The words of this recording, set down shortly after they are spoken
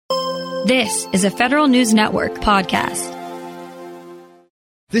This is a Federal News Network podcast.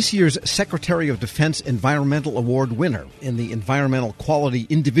 This year's Secretary of Defense Environmental Award winner in the Environmental Quality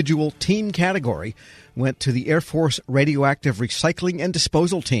Individual Team category went to the Air Force Radioactive Recycling and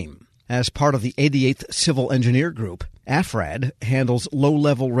Disposal Team. As part of the 88th Civil Engineer Group, AFRAD handles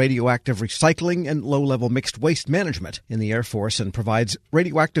low-level radioactive recycling and low-level mixed waste management in the Air Force and provides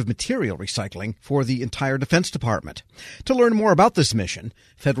radioactive material recycling for the entire Defense Department. To learn more about this mission,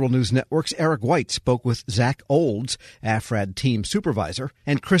 Federal News Network's Eric White spoke with Zach Olds, AFRAD Team Supervisor,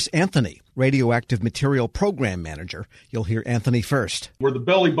 and Chris Anthony, Radioactive Material Program Manager. You'll hear Anthony first. We're the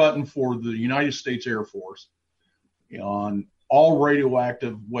belly button for the United States Air Force on all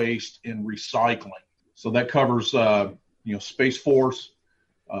radioactive waste and recycling. So that covers, Space Force,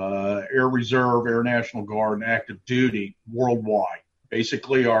 Air Reserve, Air National Guard, and active duty worldwide.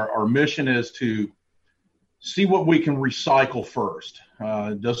 Basically, our mission is to see what we can recycle first.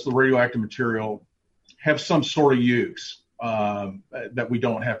 Does the radioactive material have some sort of use that we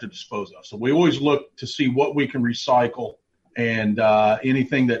don't have to dispose of? So we always look to see what we can recycle, and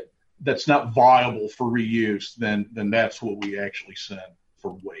anything that's not viable for reuse, then that's what we actually send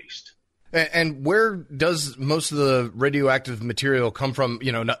for waste. And where does most of the radioactive material come from?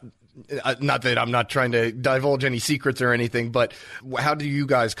 Not that I'm not trying to divulge any secrets or anything, but how do you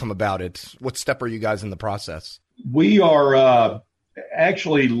guys come about it? What step are you guys in the process? We are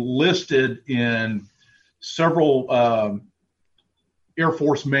actually listed in several Air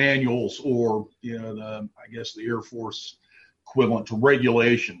Force manuals, or the Air Force equivalent to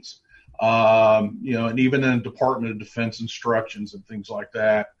regulations. And even in Department of Defense instructions and things like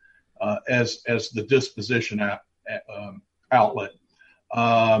that, as the disposition outlet.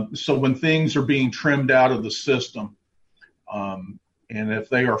 So when things are being trimmed out of the system, and if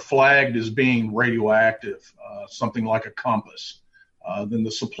they are flagged as being radioactive, something like a compass, then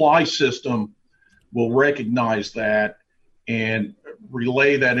the supply system will recognize that and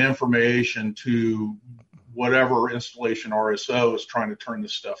relay that information to whatever installation RSO is trying to turn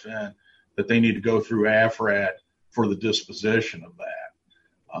this stuff in, that they need to go through AFRAD for the disposition of that.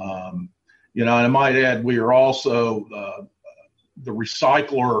 And I might add, we are also the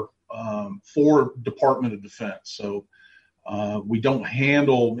recycler for Department of Defense. So we don't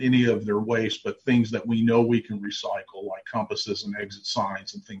handle any of their waste, but things that we know we can recycle, like compasses and exit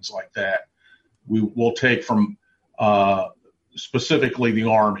signs and things like that, we will take from specifically the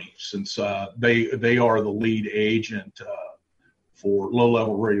Army, since they are the lead agent for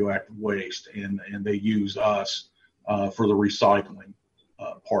low-level radioactive waste, and they use us for the recycling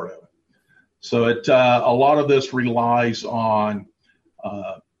part of it. So a lot of this relies on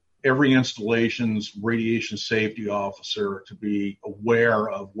every installation's radiation safety officer to be aware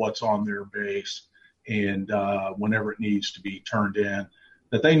of what's on their base, and whenever it needs to be turned in,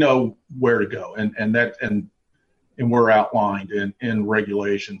 that they know where to go, and we're outlined in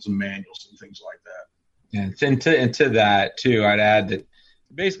regulations and manuals and things like that. Yeah, and to that too, I'd add that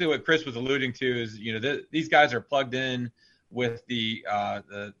basically what Chris was alluding to is, these guys are plugged in with the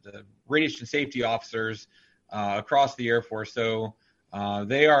radiation safety officers across the Air Force, so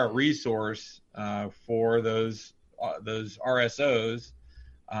they are a resource for those RSOs,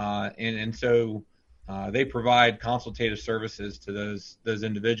 and so they provide consultative services to those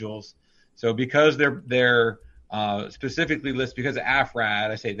individuals. So because they're specifically listed, because of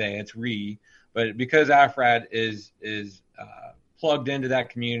AFRAD, I say they, it's we, but because AFRAD is plugged into that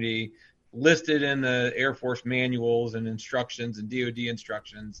community, listed in the Air Force manuals and instructions and DoD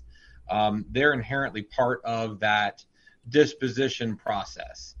instructions, they're inherently part of that disposition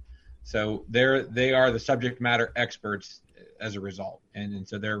process. So they are the subject matter experts as a result, and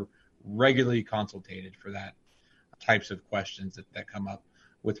so they're regularly consulted for that types of questions that come up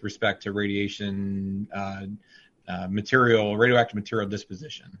with respect to radiation radioactive material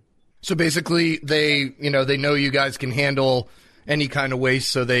disposition. So basically, they know you guys can handle any kind of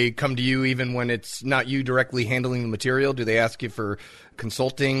waste, so they come to you even when it's not you directly handling the material. Do they ask you for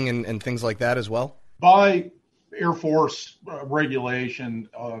consulting and things like that as well? By Air Force regulation,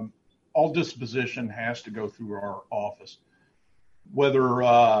 all disposition has to go through our office.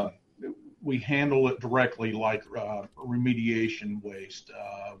 Whether we handle it directly, like remediation waste,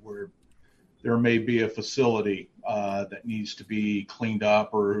 where there may be a facility that needs to be cleaned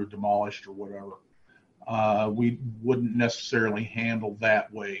up or demolished or whatever. We wouldn't necessarily handle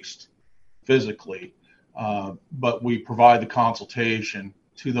that waste physically, but we provide the consultation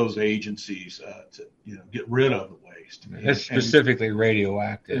to those agencies to get rid of the waste. It's specifically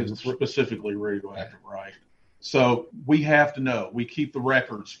radioactive. It's specifically radioactive, right? So we have to know. We keep the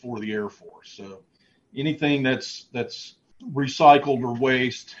records for the Air Force. So anything that's recycled or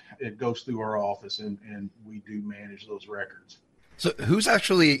waste, it goes through our office, and we do manage those records. So who's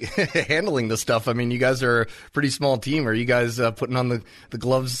actually handling this stuff? I mean, you guys are a pretty small team. Are you guys putting on the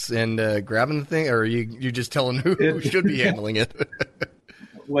gloves and grabbing the thing, or are you just telling who should be handling it?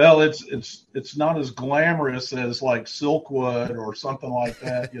 Well, it's not as glamorous as like Silkwood or something like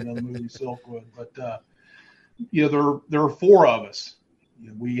that, the movie Silkwood. But there are four of us.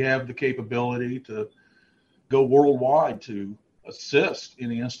 We have the capability to go worldwide to assist in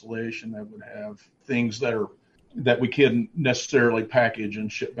the installation that would have things that we couldn't necessarily package and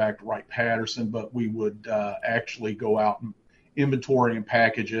ship back to Wright-Patterson, but we would actually go out and inventory and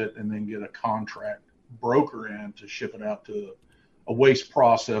package it, and then get a contract broker in to ship it out to a waste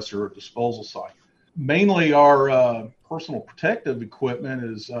processor or disposal site. Mainly our personal protective equipment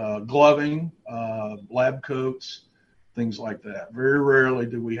is gloving, lab coats, things like that. Very rarely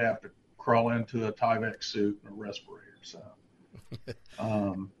do we have to crawl into a Tyvek suit and a respirator.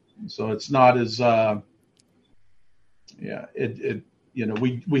 So it's not as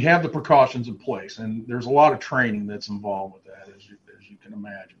we have the precautions in place, and there's a lot of training that's involved with that, as you can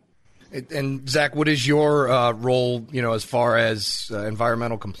imagine. And Zach, what is your role, as far as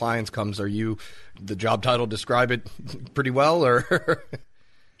environmental compliance comes? Are you, the job title describe it pretty well, or?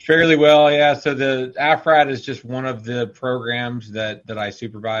 Fairly well, yeah. So the AFRAD is just one of the programs that I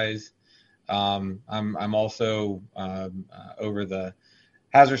supervise. I'm also over the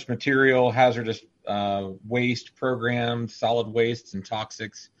hazardous material, hazardous waste programs, solid wastes and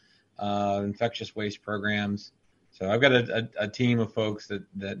toxics, infectious waste programs. So I've got a team of folks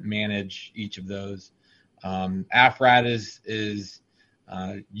that manage each of those. AFRAD is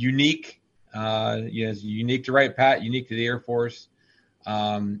unique. It's unique to Wright-Pat, unique to the Air Force,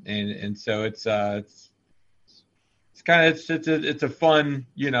 and so it's a fun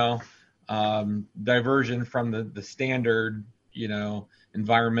diversion from the standard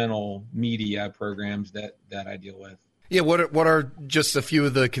environmental media programs that I deal with. Yeah, what are just a few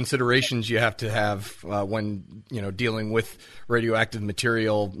of the considerations you have to have when dealing with radioactive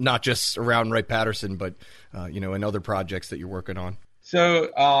material, not just around Wright-Patterson, but in other projects that you're working on? So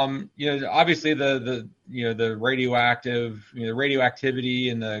obviously the radioactive, the radioactivity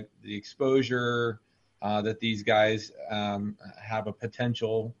and the exposure that these guys have a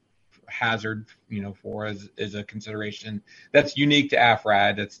potential hazard for is a consideration that's unique to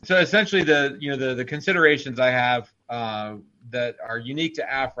AFRAD. So essentially the considerations I have that are unique to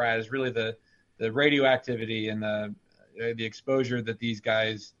AFRAD is really the radioactivity and the exposure that these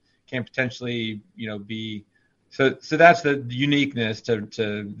guys can potentially be. So that's the uniqueness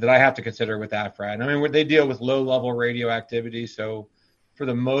to that I have to consider with AFRAD. I mean, they deal with low level radioactivity, so for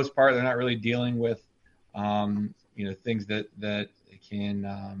the most part they're not really dealing with things that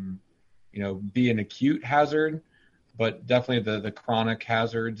can be an acute hazard, but definitely the chronic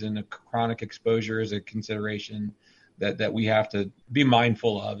hazards and the chronic exposure is a consideration that we have to be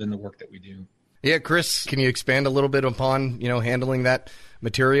mindful of in the work that we do. Yeah, Chris, can you expand a little bit upon, handling that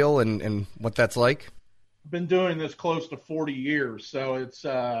material and what that's like? I've been doing this close to 40 years, so it's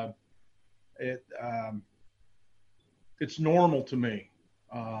normal to me.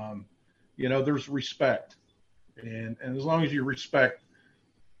 There's respect, and as long as you respect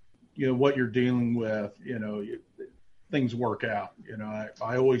what you're dealing with, things work out.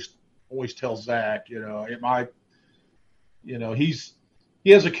 I always tell Zach,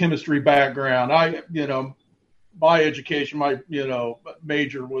 he has a chemistry background. My education, my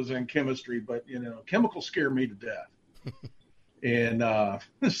major was in chemistry, but chemicals scare me to death, and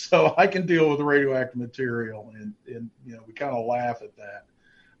so I can deal with radioactive material, and we kind of laugh at that,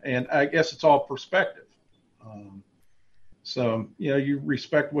 and I guess it's all perspective. So you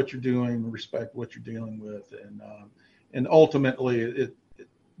respect what you're doing, respect what you're dealing with, and ultimately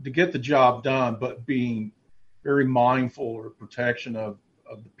to get the job done, but being very mindful of protection of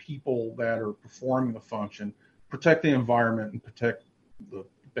the people that are performing the function, protect the environment, and protect the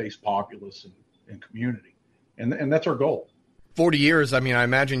base populace and community, and that's our goal. 40 years. I mean, I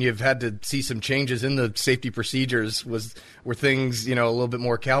imagine you've had to see some changes in the safety procedures. Were things, a little bit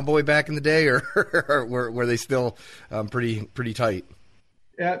more cowboy back in the day, or were they still pretty tight?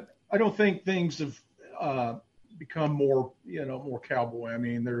 Yeah, I don't think things have become more, more cowboy. I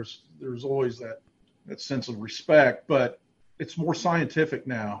mean, there's always that sense of respect, but it's more scientific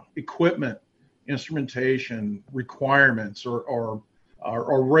now. Equipment, instrumentation, requirements are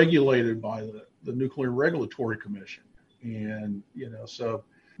regulated by the Nuclear Regulatory Commission. And, so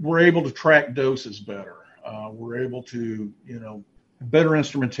we're able to track doses better. We're able to, better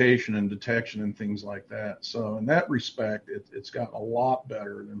instrumentation and detection and things like that. So in that respect, it's gotten a lot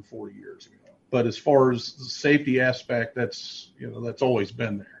better than 40 years ago. But as far as the safety aspect, that's always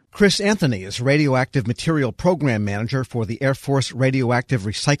been there. Chris Anthony is Radioactive Material Program Manager for the Air Force Radioactive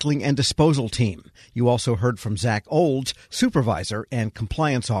Recycling and Disposal Team. You also heard from Zach Olds, Supervisor and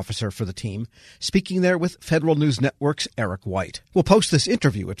Compliance Officer for the team, speaking there with Federal News Network's Eric White. We'll post this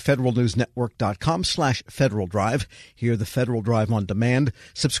interview at federalnewsnetwork.com/Federal Drive. Hear the Federal Drive on demand.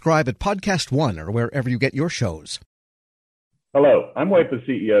 Subscribe at Podcast One or wherever you get your shows. Hello, I'm WIPA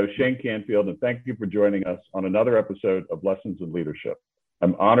CEO Shane Canfield, and thank you for joining us on another episode of Lessons in Leadership.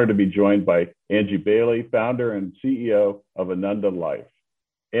 I'm honored to be joined by Angie Bailey, founder and CEO of Ananda Life.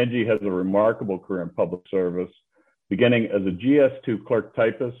 Angie has a remarkable career in public service, beginning as a GS2 clerk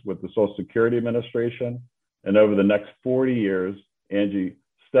typist with the Social Security Administration. And over the next 40 years, Angie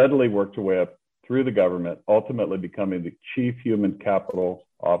steadily worked her way up through the government, ultimately becoming the Chief Human Capital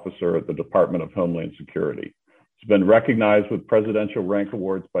Officer at the Department of Homeland Security. She's been recognized with presidential rank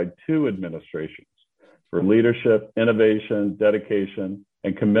awards by 2 administrations for leadership, innovation, dedication,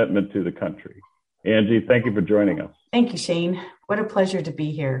 and commitment to the country. Angie, thank you for joining us. Thank you, Shane. What a pleasure to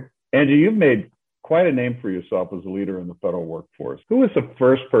be here. Angie, you've made quite a name for yourself as a leader in the federal workforce. Who was the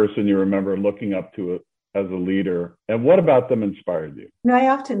first person you remember looking up to as a leader, and what about them inspired you? I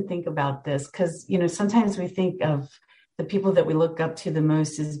often think about this because, sometimes we think of the people that we look up to the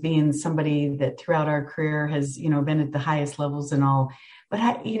most as being somebody that throughout our career has, been at the highest levels and all. But,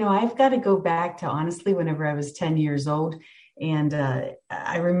 I've got to go back to, honestly, whenever I was 10 years old. And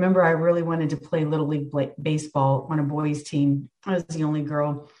I remember I really wanted to play Little League baseball on a boys' team. I was the only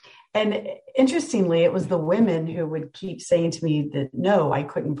girl. And interestingly, it was the women who would keep saying to me that, no, I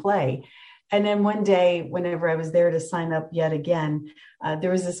couldn't play. And then one day, whenever I was there to sign up yet again, there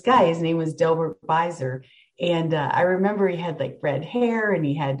was this guy, his name was Delbert Beiser. And I remember he had like red hair and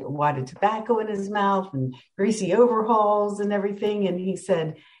he had a wad of tobacco in his mouth and greasy overalls and everything. And he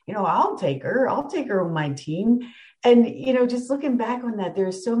said, I'll take her on my team. And, just looking back on that,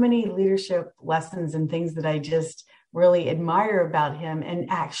 there's so many leadership lessons and things that I just really admire about him. And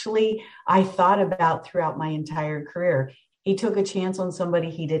actually, I thought about throughout my entire career. He took a chance on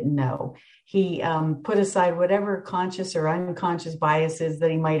somebody he didn't know. He put aside whatever conscious or unconscious biases that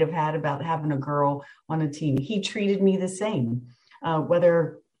he might have had about having a girl on a team. He treated me the same,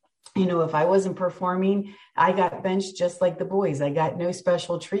 whether if I wasn't performing, I got benched just like the boys. I got no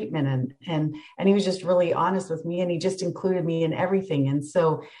special treatment. And he was just really honest with me, and he just included me in everything. And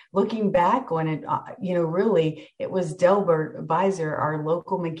so looking back on it, really, it was Delbert Beiser, our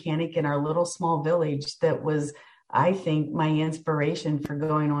local mechanic in our little small village, that was, I think, my inspiration for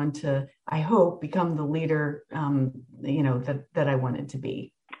going on to, I hope, become the leader, that I wanted to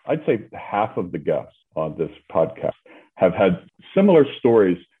be. I'd say half of the guests on this podcast have had similar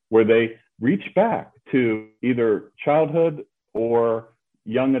stories where they reach back to either childhood or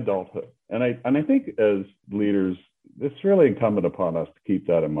young adulthood. And I think as leaders, it's really incumbent upon us to keep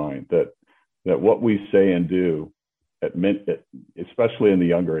that in mind, that what we say and do, especially in the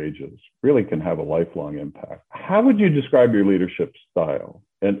younger ages, really can have a lifelong impact. How would you describe your leadership style,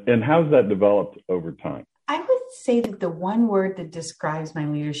 and how's that developed over time? I would say that the one word that describes my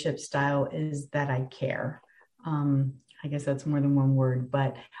leadership style is that I care. I guess that's more than one word,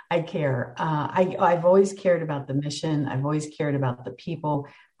 but I care. I've always cared about the mission. I've always cared about the people.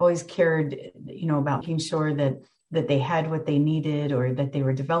 I've always cared, about making sure that they had what they needed, or that they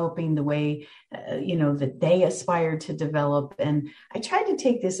were developing the way, that they aspired to develop. And I tried to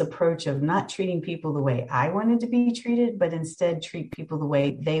take this approach of not treating people the way I wanted to be treated, but instead treat people the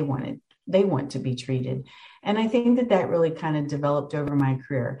way they want to be treated. And I think that really kind of developed over my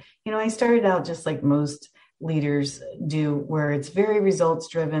career. I started out just like most leaders do, where it's very results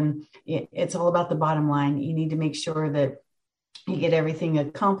driven. It's all about the bottom line. You need to make sure that you get everything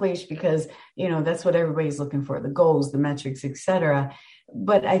accomplished because, that's what everybody's looking for, the goals, the metrics, etc.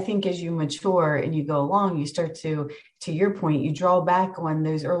 But I think as you mature and you go along, you start to your point, you draw back on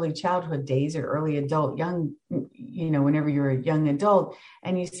those early childhood days or early adult, whenever you're a young adult,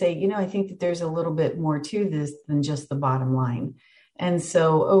 and you say, I think that there's a little bit more to this than just the bottom line. And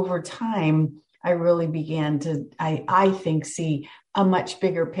so over time, I really began to, I think, see a much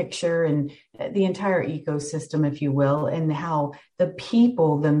bigger picture and the entire ecosystem, if you will, and how the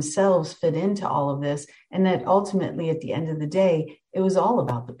people themselves fit into all of this. And that ultimately, at the end of the day, it was all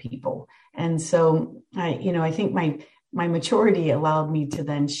about the people. And so I think my maturity allowed me to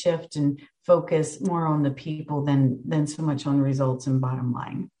then shift and focus more on the people than so much on the results and bottom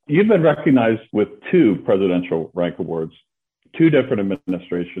line. You've been recognized with 2 presidential rank awards, 2 different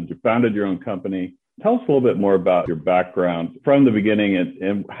administrations. You founded your own company. Tell us a little bit more about your background from the beginning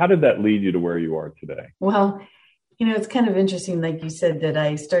and how did that lead you to where you are today? Well, It's kind of interesting, like you said, that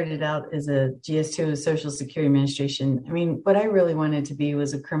I started out as a GS2 of Social Security Administration. I mean, what I really wanted to be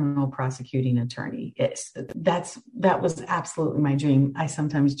was a criminal prosecuting attorney. That was absolutely my dream. I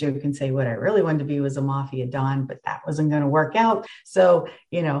sometimes joke and say what I really wanted to be was a mafia don, but that wasn't going to work out. So,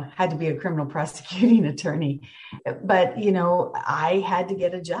 had to be a criminal prosecuting attorney. But, I had to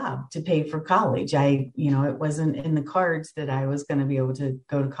get a job to pay for college. It wasn't in the cards that I was going to be able to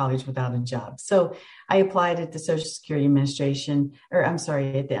go to college without a job. So I applied at the Social Security Administration, at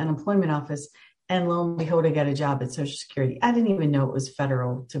the unemployment office. And lo and behold, I got a job at Social Security. I didn't even know it was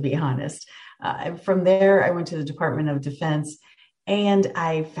federal, to be honest. From there, I went to the Department of Defense, and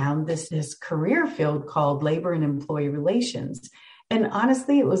I found this career field called Labor and Employee Relations. And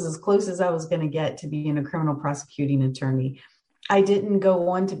honestly, it was as close as I was going to get to being a criminal prosecuting attorney. I didn't go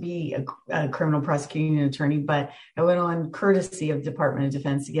on to be a criminal prosecuting attorney, but I went on courtesy of Department of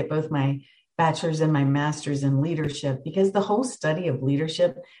Defense to get both my bachelor's and my master's in leadership, because the whole study of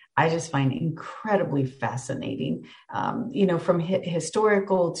leadership, I just find incredibly fascinating. From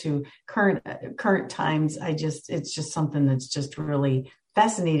historical to current times, it's just something that's just really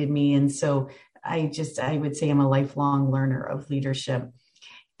fascinated me. And so I would say I'm a lifelong learner of leadership.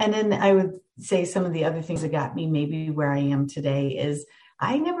 And then I would say some of the other things that got me maybe where I am today is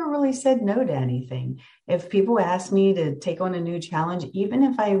I never really said no to anything. If people asked me to take on a new challenge, even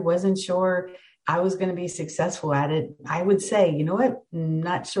if I wasn't sure I was going to be successful at it, I would say, you know what,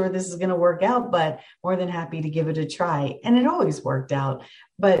 not sure this is going to work out, but more than happy to give it a try. And it always worked out.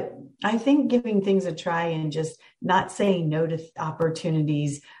 But I think giving things a try and just not saying no to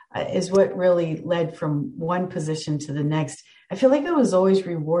opportunities is what really led from one position to the next. I feel like I was always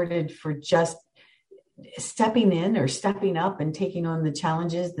rewarded for just stepping in or stepping up and taking on the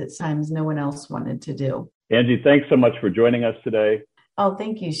challenges that sometimes no one else wanted to do. Angie, thanks so much for joining us today. Oh,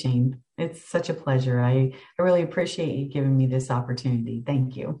 thank you, Shane. It's such a pleasure. I really appreciate you giving me this opportunity.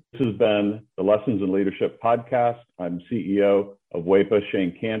 Thank you. This has been the Lessons in Leadership podcast. I'm CEO of WEPA,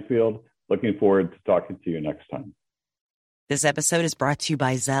 Shane Canfield. Looking forward to talking to you next time. This episode is brought to you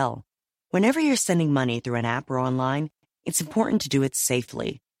by Zelle. Whenever you're sending money through an app or online, it's important to do it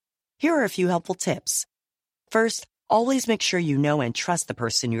safely. Here are a few helpful tips. First, always make sure you know and trust the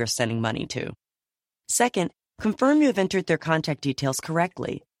person you are sending money to. Second, confirm you have entered their contact details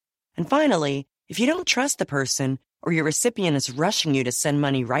correctly. And finally, if you don't trust the person or your recipient is rushing you to send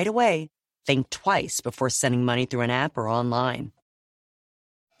money right away, think twice before sending money through an app or online.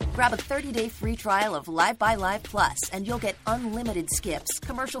 Grab a 30-day free trial of Live by Live Plus, and you'll get unlimited skips,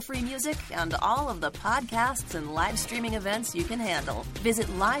 commercial-free music, and all of the podcasts and live streaming events you can handle. Visit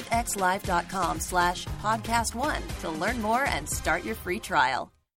livexlive.com/podcast1 to learn more and start your free trial.